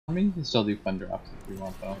I mean, you can still do fun drops if you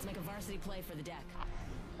want, though. Let's make a varsity play for the deck.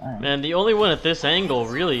 All right. Man, the only one at this angle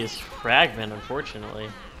really is Fragment, unfortunately.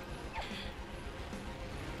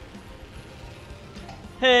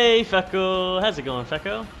 Hey, Fecko. How's it going,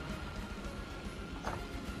 Fecko?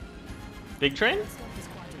 Big train?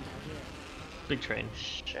 Big train.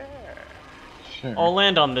 Sure. Sure. I'll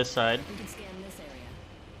land on this side. We can scan this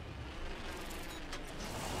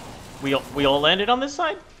area. We all landed on this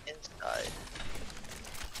side? Inside.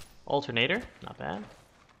 Alternator, not bad.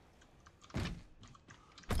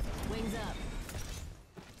 Wings up.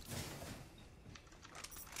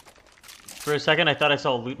 For a second, I thought I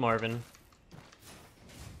saw Loot Marvin.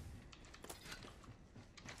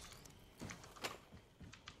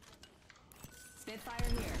 Spitfire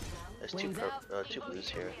here. There's Wings up. two blues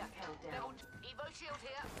here. Evo shield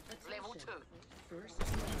here. Level 2.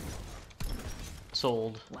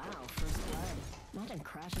 Sold. Wow, first blood. Imagine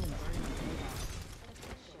crashing and burning the takeoff.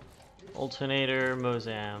 Alternator,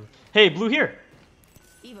 Mozam. Hey, blue here!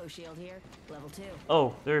 Evo shield here. Level 2.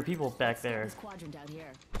 Oh, there are people back Scan there. this quadrant out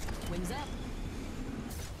here. Wings up.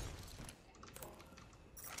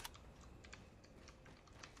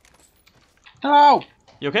 No!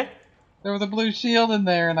 You okay? There was a blue shield in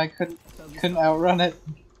there, and I couldn't outrun it.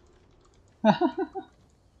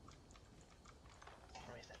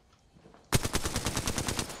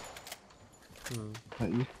 But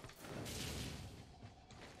you-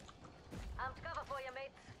 I'm to cover for you,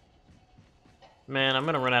 mates. Man, I'm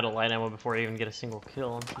gonna run out of light ammo before I even get a single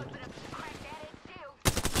kill. Open up, crack that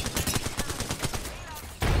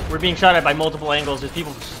shield. We're being shot at by multiple angles. There's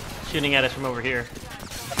people shooting at us from over here.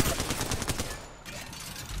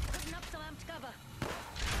 Putting up some amped cover.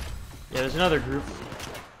 Yeah, there's another group.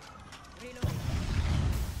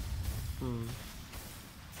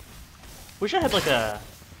 Wish I had like a...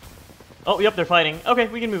 Oh, yep, they're fighting. Okay,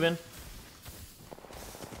 we can move in.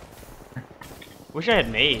 Wish I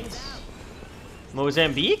had nades.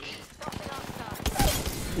 Mozambique?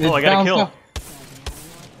 Oh, I got a kill. Up.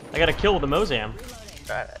 I got a kill with the Mozam.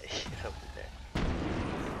 Alright, over there.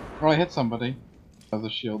 Oh, I hit somebody. That was a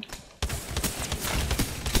shield.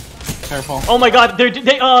 Careful. Oh my god,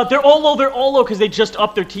 they're all low because they just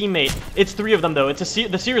upped their teammate. It's 3 of them though. It's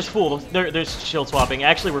the Seer is full. They're shield swapping.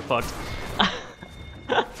 Actually, we're fucked.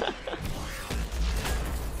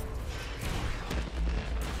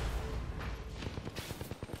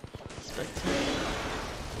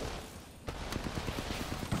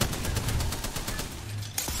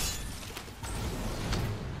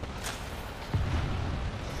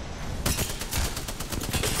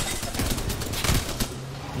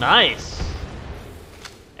 Nice!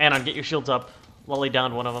 Anon, get your shields up. Lolly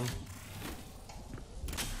downed one of them.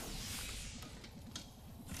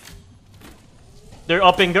 They're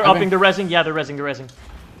upping, they're rezzing. Yeah, they're rezzing.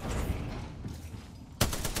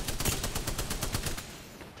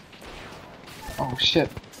 Oh shit.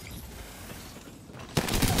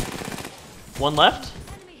 One left?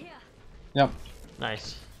 Enemy here. Yep.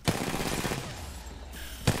 Nice.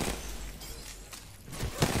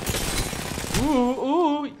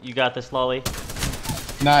 Ooh, you got this, Lolly.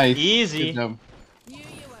 Nice. Easy. Good job. Knew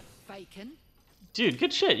you were faking. Dude,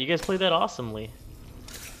 good shit. You guys played that awesomely.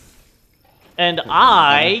 And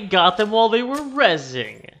I got them while they were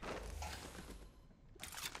rezzing.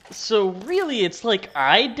 So really, it's like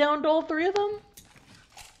I downed all 3 of them?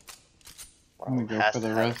 I'm gonna go Has for to the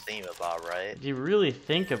have a rest. theme about, right? If you really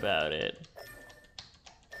think about it.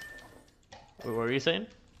 Wait, what were you saying?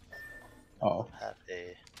 Oh. Have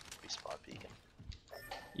a respawn beacon.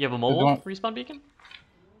 You have a mobile one- respawn beacon?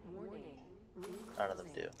 None of them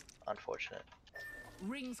do. Unfortunate.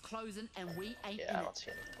 Rings closing and we ain't Yeah, in I it. don't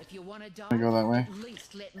see any. If you want to die, I go that way. at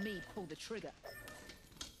least let me pull the trigger.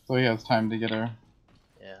 So he has time to get her.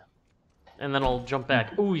 Yeah. And then I'll jump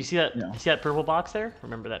back. Ooh, you see that? Yeah. You see that purple box there?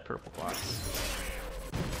 Remember that purple box.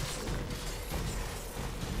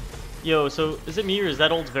 Yo, so is it me or is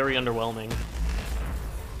that ult very underwhelming?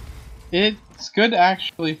 It's good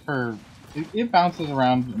actually for it bounces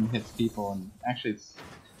around and hits people, and actually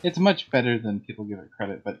it's much better than people give it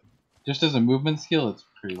credit. But just as a movement skill, it's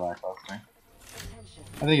pretty lackluster.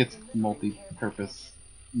 I think it's multi-purposeness.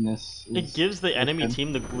 It gives the enemy good.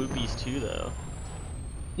 team the gloopies too, though.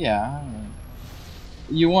 Yeah,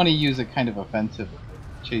 you want to use it kind of offensive,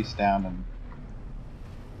 chase down, and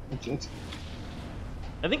it's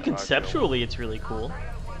I think conceptually it's really cool.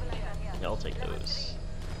 Yeah, I'll take those.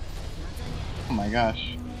 oh my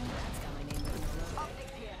gosh.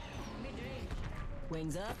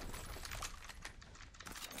 Wings up.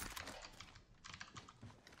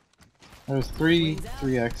 There's three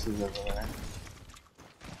X's over there.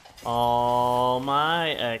 All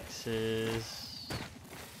my exes.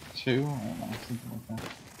 2? I don't know, something like that.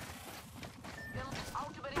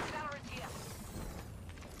 Ultimate accelerant here.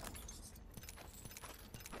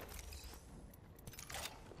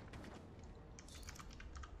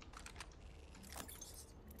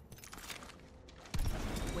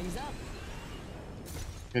 Wings up.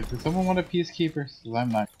 Okay, does someone want a peacekeeper? Because I'm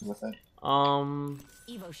not good with it.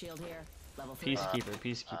 Evo shield here. Level 3.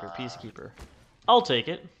 Peacekeeper. I'll take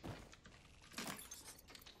it.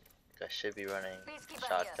 I should be running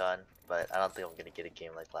shotgun, but I don't think I'm gonna get a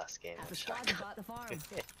game like last game Half the with squad shotgun. bought the farm.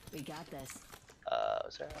 We got this.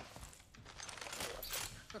 Was there?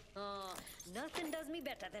 Nothing does me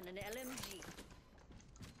better than an LMG.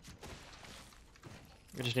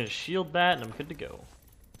 I just need a shield bat and I'm good to go.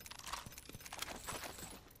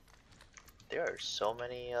 There are so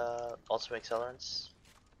many ultimate accelerants.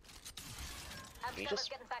 You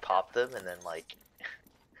just pop them and then like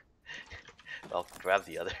I'll grab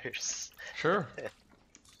the others. Sure.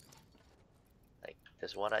 Like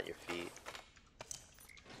there's one at your feet.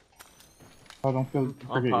 Oh, don't forget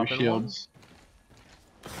your popping shields.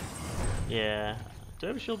 Yeah. Do I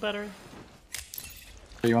have a shield battery?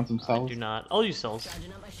 So you want some I cells? do not. I'll use cells.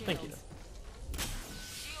 Charging up my shields. Thank you.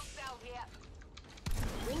 Shield cell here.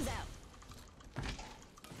 Wings out.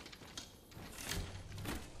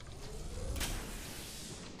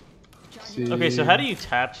 See, Okay, so how do you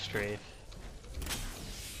tap strafe?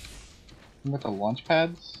 with the launch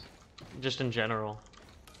pads? Just in general.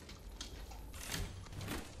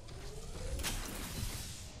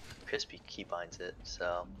 Crispy keybinds it,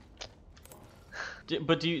 so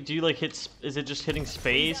But do you like hit? Is it just hitting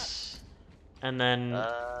space, and then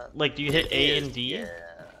like do you hit it A is, and D? Yeah.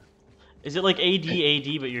 Is it like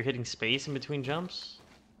AD, but you're hitting space in between jumps?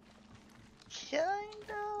 Kinda.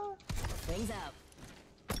 Wings out.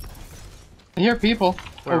 I hear people.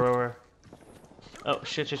 Where? Oh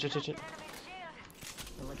shit! But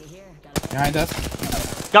look at here. Got a Behind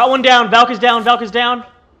us. Got one down. Valk is down. got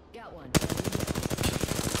one.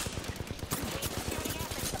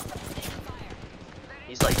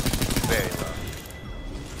 He's like very low.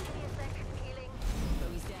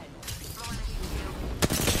 Bogey's dead.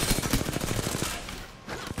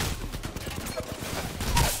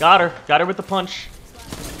 Got her. Got her with the punch.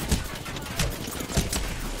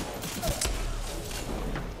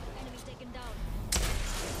 Enemies taken down.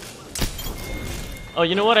 Oh,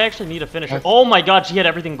 you know what? I actually need a finisher. Yes. Oh my god, she had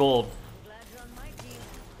everything gold. Glad you're on my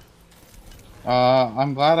team.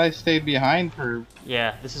 I'm glad I stayed behind for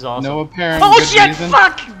Yeah, this is awesome. no apparent Oh good shit! reason.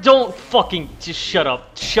 Fuck! Don't fucking just shut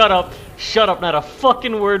up. Shut up. Shut up. Not a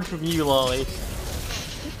fucking word from you, Lolly.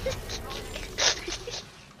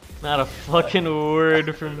 Not a fucking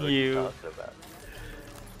word from you.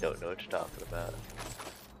 Don't know what you're talking about.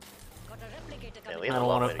 Got a replicator Yeah, coming. we I have a don't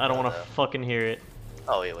long want way to. to I don't go, want to though. fucking hear it.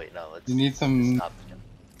 Oh wait, no. Let's. You need some. Stop.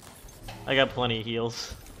 I got plenty of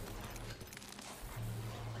heals.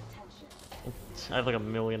 I have like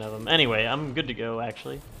 1,000,000 of them. Anyway, I'm good to go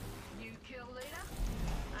actually. New kill leader?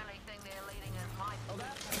 Only thing they're leading is my Hold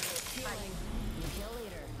up. Healing. You kill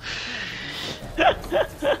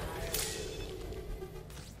leader.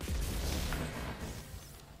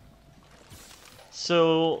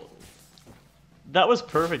 So that was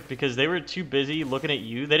perfect because they were too busy looking at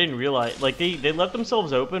you. They didn't realize, like they left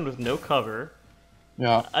themselves open with no cover.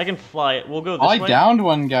 Yeah. I can fly it. We'll go this I way. downed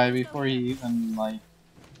one guy before he even like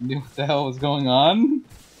knew what the hell was going on.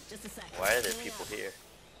 Just a sec. Why are there people here?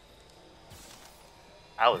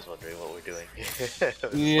 I was wondering what we're doing. It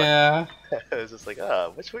was Yeah. Like, I was just like,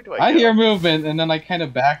 which way do I I go? hear movement, and then I kind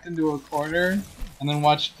of backed into a corner, and then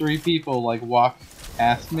watched 3 people like walk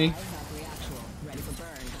past me. Valkyrie actual. Ready for burn.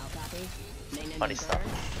 How copy? Main enemy Funny stuff.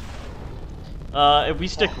 burn. If we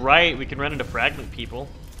stick right, we can run into fragment people.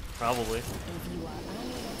 Probably. If you are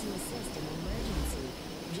unable to assist in an emergency,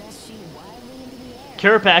 just shoot wildly into the air.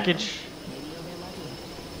 Care package. Maybe you'll get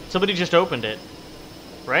lucky. Somebody just opened it.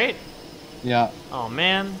 Right? Yeah. Oh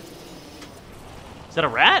man. Is that a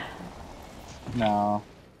rat? No.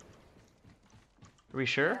 Are we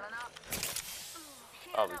sure?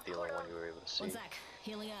 I'll be the only one you were able to see. 1 sec.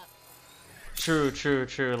 Healing up. True,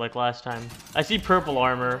 like last time. I see purple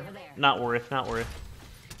armor. Not worth.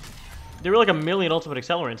 There were like 1,000,000 ultimate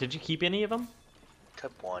accelerants. Did you keep any of them?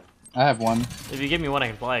 Type 1. I have one. If you give me one, I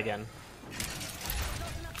can fly again.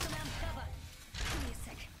 Closing up to them cover. Give me a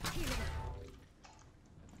sec. Healing.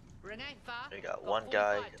 Ring ain't far. We got Got one 4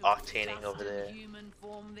 guy fighters octaning just over in there. Human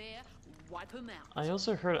form there. Wipe 'em out. I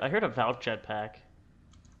also heard a Valk jetpack.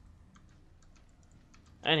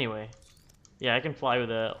 Anyway. Yeah, I can fly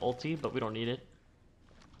with a ulti, but we don't need it.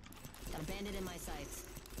 Got a bandit in my sights.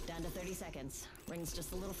 Down to 30 seconds. Rings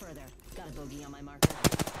just a little further. Got a bogey on my marker.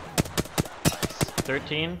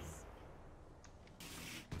 13.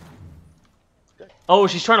 Oh,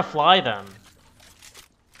 she's trying to fly them.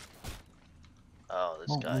 Oh, this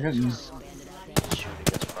Oh, guy we're is getting just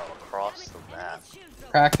shooting us from across the map.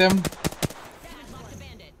 cracked him.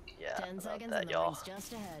 Yeah, 10 about seconds that, and the y'all. ring's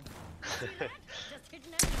just ahead.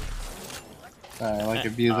 I like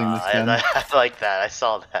abusing the I, skin. I like that. I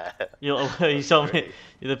saw that. You saw me. Great.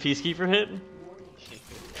 The peacekeeper hit.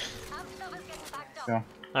 Yeah.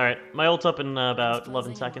 All right, my ult's up in about Closing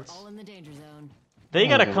 11 and we're seconds. all in the danger zone. They Oh,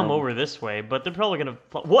 gotta there's a come rubber. over this way, but they're probably gonna.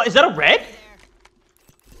 What is that? A red?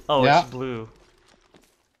 Oh, Yeah. it's blue.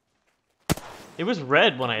 It was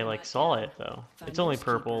red when I like saw it though. It's only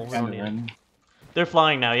purple. We Kind don't of need it. red. They're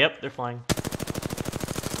flying now. Yep, they're flying.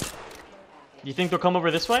 You think they'll come over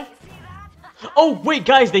this way? Oh wait,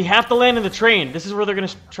 guys, they have to land in the train. This is where they're gonna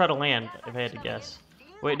try to land. If I had to guess.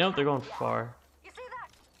 Wait, no, they're going far. You see that?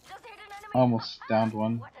 Just hit an enemy. Almost downed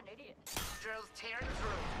one. What an idiot. Drills tearing through.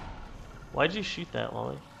 Why'd you shoot that,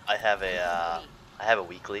 Lolly? I have a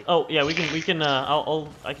weekly. Oh yeah, we can. I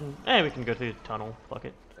can. We can go through the tunnel. Fuck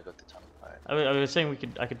it. I go to tunnel. Alright. I was saying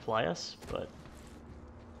I could fly us, but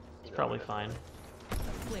it's probably fine.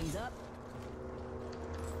 Wings up.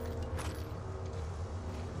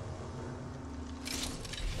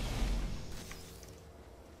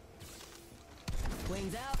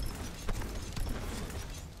 Wings out.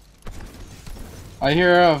 I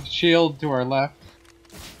hear a shield to our left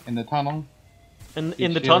in the tunnel. In the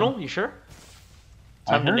shield. tunnel, you sure?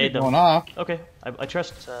 I Time to heard nade it them. going off. Okay, I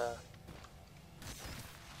trust. It's,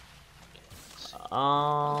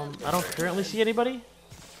 I don't currently see anybody.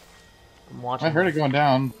 I'm watching. I heard it going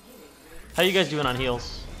down. How you guys doing on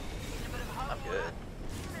heals? I'm good.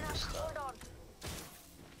 Just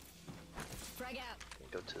Frag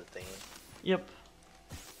out. go to the thingy. Yep.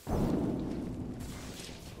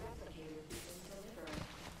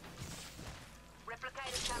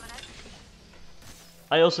 Replicator cabinet.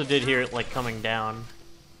 I also did hear it like coming down.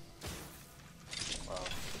 Well,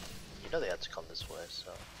 you know they had to come this way,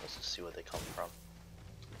 so let's just see where they come from.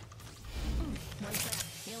 One sec.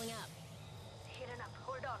 Healing up. Healing up.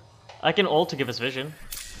 Hold on. I can ult to give us vision.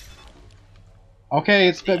 Okay,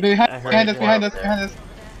 it's behind, I heard behind it us, behind us, there. behind us.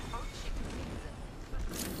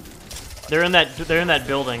 They're in that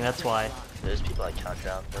building. That's why. There's people at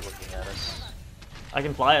countdown. They're looking at us. I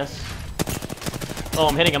can fly us. Oh,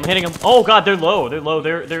 I'm hitting them. Oh god, they're low.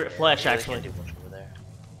 They're flesh Yeah, they actually. can't do much over there.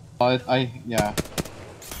 Yeah.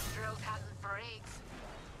 Drills hadn't for eggs.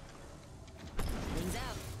 Wings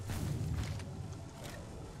out.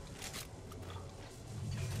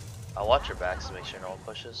 I'll watch your backs to make sure no one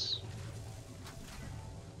pushes.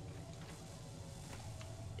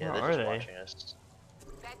 Yeah, Where they're are just they? watching us.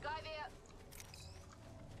 Bad guy there.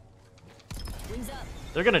 Wings up.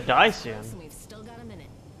 They're gonna die soon. And we've still got a minute.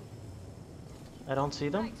 I don't see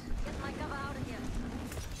them. Right. Get my cover out of here.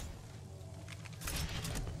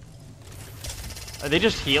 Are they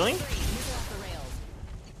just healing? Missile off the rails.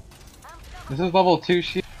 I'm covered. This is level 2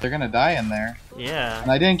 shield. They're gonna die in there. Yeah.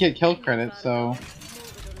 And I didn't get kill credit, so...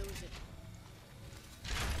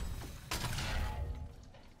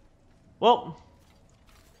 Well,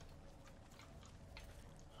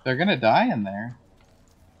 They're gonna die in there.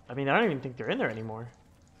 I mean, I don't even think they're in there anymore.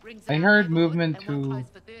 Rings I out heard level movement and one to- close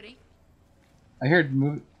for 30. I heard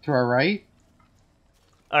move to our right.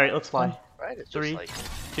 All right, let's fly. Right? It's just 3, like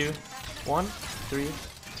 2, 1, 3,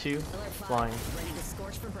 2, Alert 5. flying. Ready to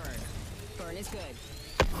scorch for burn. Burn is good.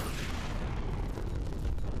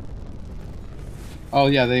 Oh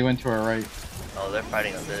yeah, they went to our right. oh, they're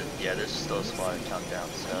fighting. Yeah, there's still a squad at countdown.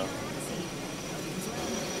 So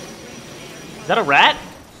Is that a rat?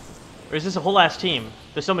 Or is this a whole ass team?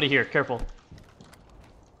 There's somebody here. Careful.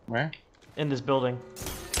 Where? In this building.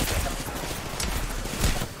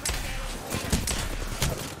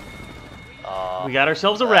 We got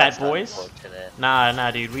ourselves a rat, that's not boys. unfortunate.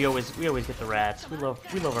 Nah, dude. We always get the rats. We love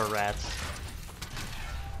our rats.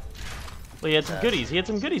 Well, he had some goodies. He had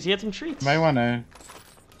some treats. You might wanna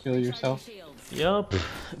kill yourself. Shields. Yup.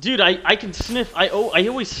 Dude, I can sniff. I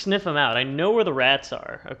always sniff them out. I know where the rats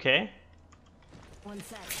are. Okay. One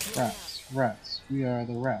sec. Healing up. Rats, rats. We are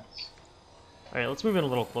the rats. All right, let's move in a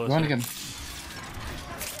little You closer. wanna get...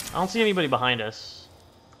 I don't see anybody behind us.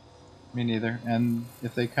 Me neither. And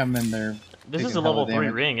if they come in, they're... This is taking a level hella 3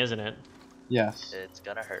 damage. ring, isn't it? Yes. It's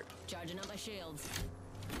gonna hurt. Charging up my shields.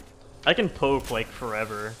 I can poke like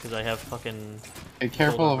forever because I have fucking. Be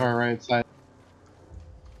careful of our right side.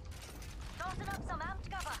 Tossing up some amped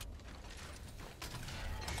cover.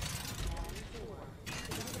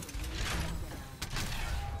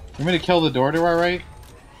 You want me to kill the door to our right?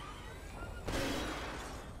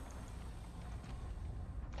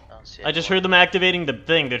 I don't see I just anyone. heard them activating the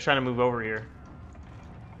thing. They're trying to move over here.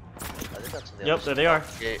 Are they? That's on the Yep, other there they are.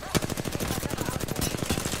 side. Yeah,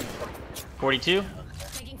 42.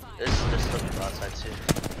 there's stuff outside too.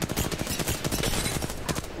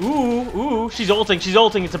 Ooh, she's ulting,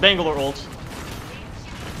 it's a Bangalore ult.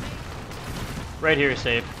 Right here is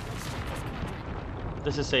safe.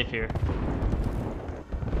 This is safe here.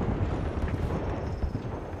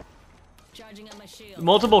 Charging on my shield.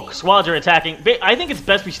 Multiple squads are attacking. I think it's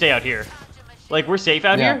best we stay out here. Like, we're safe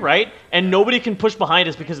out Yeah. here, right? And nobody can push behind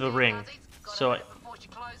us because of the ring. So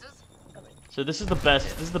this is the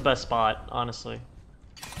best spot, honestly.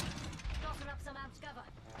 Tossing up some amped cover.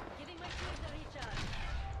 Giving my shield a recharge.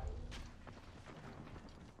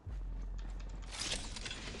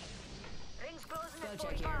 Ring's closing at Go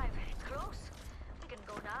check here. 45. It's close. We can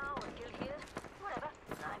go now or kill here. Whatever.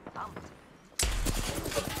 I'm pumped.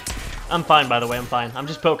 I'm fine, by the way, I'm fine. I'm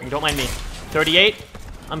just poking, don't mind me. 38?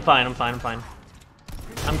 I'm fine. I'm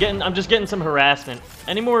just getting some harassment.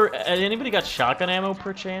 Anybody got shotgun ammo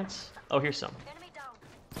per chance? Oh, here's some. Enemy down.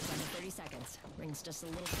 Under 30 seconds. Rings just a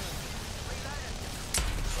little further.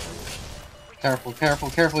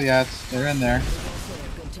 Careful, Yats. They're in there.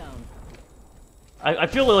 Good tone. I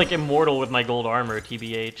feel like immortal with my gold armor,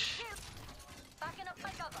 TBH. Backing up my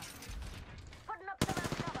cover. Putting up some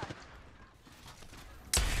amped cover.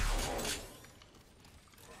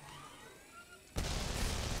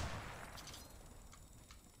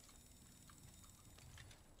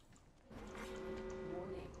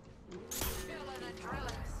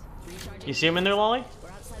 You see him in there, Lolly? We're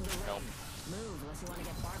outside the ring. Move unless you want to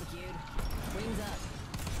get barbecued. Wings up.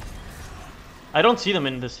 I don't see them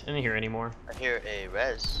in here anymore. I hear a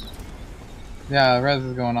res. Yeah, res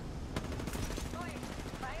is going on.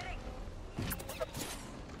 Firing.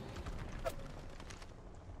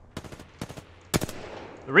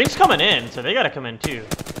 The ring's coming in, so they gotta come in too.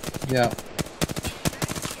 Yeah.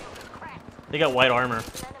 They got white armor. Enemy.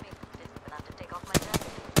 Didn't even have to take off my jacket.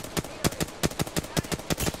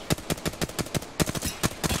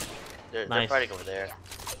 They're Nice. fighting over there.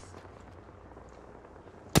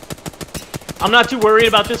 I'm not too worried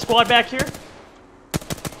about this squad back here.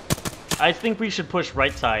 I think we should push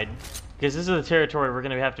right side. Because this is the territory we're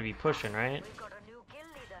gonna have to be pushing, right? We've got a new kill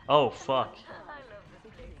leader. Oh, fuck. I love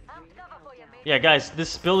this place. Amped cover for you, mate. Yeah, guys,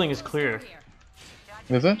 this building is clear.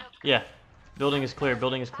 Is it? Yeah. Building is clear.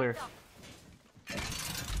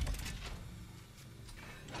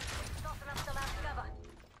 Tossing up some amped cover.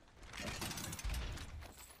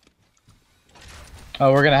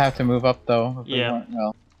 Oh, we're gonna have to move up though. If we Yeah. want-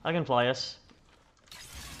 well, I can fly us.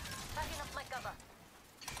 Backing up my cover.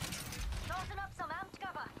 Tossing up some amped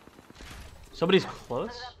cover. Somebody's Look close?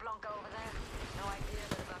 at that Blanca over there. No idea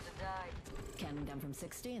they're about to die. Cannon gun from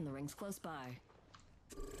 60 and the ring's close by.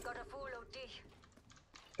 Got a full OT.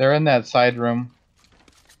 they're in that side room.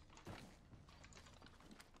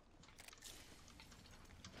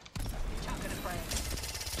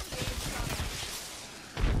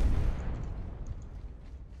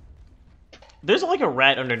 There's like a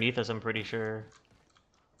rat underneath us, I'm pretty sure.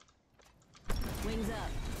 Wings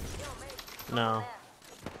up. No.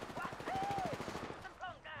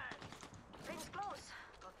 Ring's close.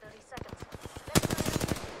 Got 30 seconds. Let's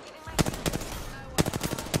go. Giving my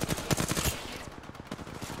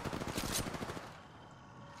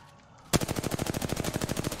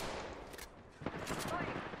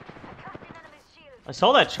I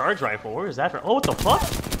saw that charge rifle. Where is that from? Oh, what the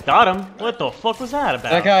fuck? Got him. What the fuck was that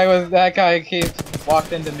about? That guy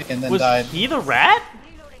walked into me and then was died. he the rat?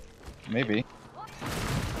 Maybe.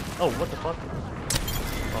 Oh, what the fuck?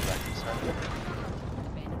 Fall back inside.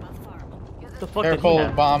 Bandit about the farm. What the fuck did he Careful,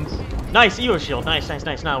 have? bombs. Nice EO shield. Nice.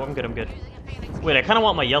 No, I'm good. Wait, I kind of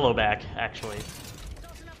want my yellow back, actually.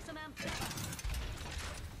 Tossing up some amped cover.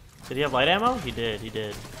 Did he have light ammo? He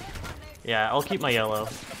did. Yeah, I'll keep my yellow.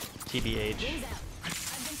 TBH. Wings out. I've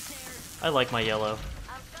been snared. I like my yellow.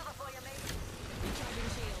 Recharging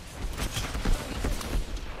shields.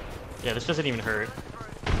 Yeah, this doesn't even hurt.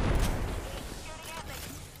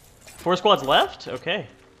 4 squads left? Okay.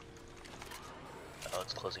 Oh,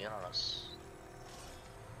 it's closing in on us.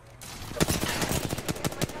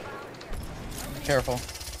 Careful.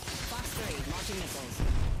 Fox 3, launching missiles.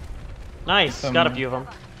 Nice. Got a few of them.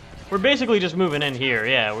 We're basically just moving in here.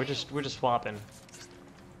 Yeah, we're just swapping.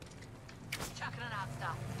 chucking it out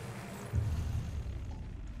stuff.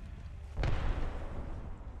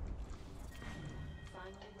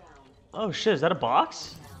 Oh shit, is that a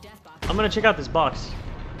box? Death box. I'm gonna check out this box.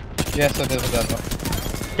 Yes, it is a death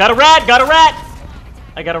one. Got a rat!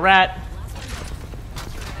 I got a rat.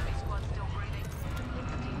 Enemy squad still breathing. Keep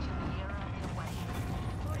the teach in the air out of the way.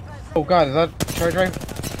 Oh god, is that charge rifle?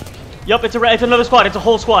 Yup, it's a rat. It's another squad. It's a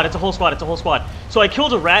whole squad. It's a whole squad. It's a whole squad. So I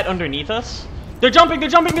killed a rat underneath us. They're jumping. They're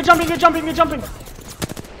jumping. They're jumping. They're jumping. They're jumping.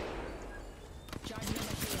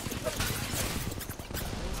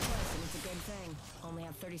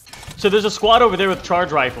 So there's a squad over there with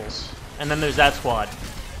charge rifles, and then there's that squad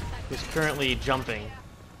who's currently jumping.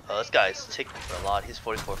 Oh, this guy's ticking for a lot. He's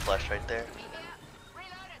 44 flesh right there.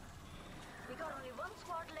 We got only one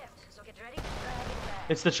squad left, so get ready to drag it back.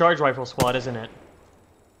 It's the charge rifle squad, isn't it?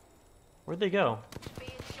 Where'd they go?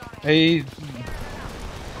 Hey,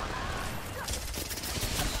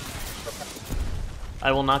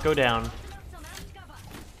 I will not go down.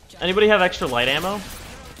 Anybody have extra light ammo?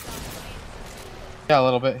 yeah, a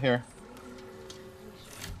little bit here.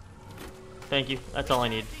 Thank you. That's all I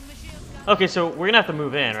need. Okay, so we're gonna have to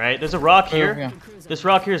move in, right? There's a rock here. Yeah. This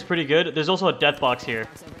rock here is pretty good. There's also a death box here.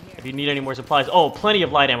 If you need any more supplies. Oh, plenty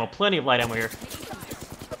of light ammo. Plenty of light ammo here.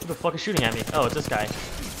 Who the fuck is shooting at me? Oh, it's this guy.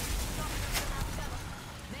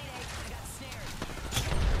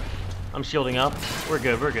 I'm shielding up. We're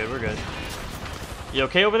good, we're good, we're good. You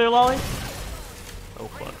okay over there, Lolly? Oh,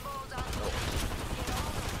 fuck.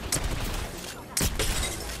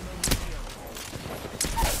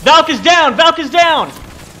 Valk is down! Valk is down!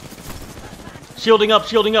 Shielding up,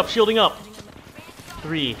 shielding up, shielding up.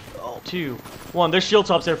 3, 2, 1. There's shield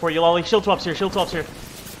tops there for you, Lolly. Shield tops here, shield tops here.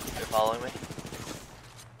 You're following me?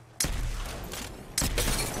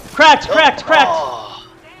 Cracked, cracked, cracked! Oh.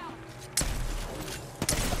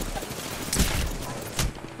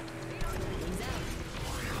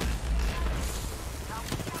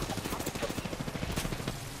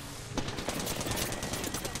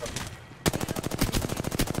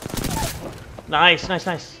 Nice, nice,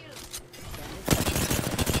 nice.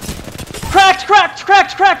 Cracked, cracked,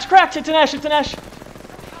 cracked, cracked, cracked! It's an Ash, it's an Ash!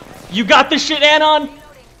 You got this shit, Anon!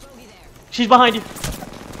 She's behind you.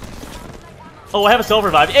 Oh, I have a self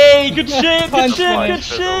revive. Hey, good shit, good shit, good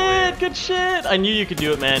shit, good shit! I knew you could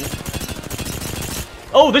do it, man.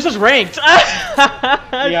 Oh, this is ranked! I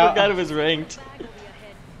forgot it was ranked.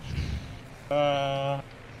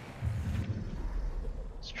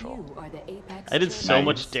 I did so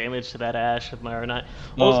much damage to that Ash with my R9.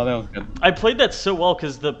 Oh, that was good. I played that so well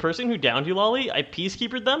because the person who downed you, Lolly, I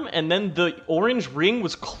peacekeepered them, and then the orange ring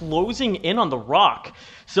was closing in on the rock.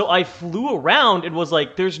 So I flew around and was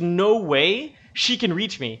like, there's no way she can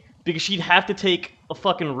reach me because she'd have to take a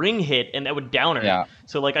fucking ring hit and that would down her. Yeah.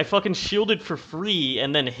 So like I fucking shielded for free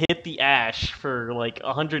and then hit the Ash for like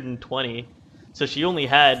 120. So she only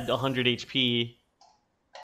had 100 HP.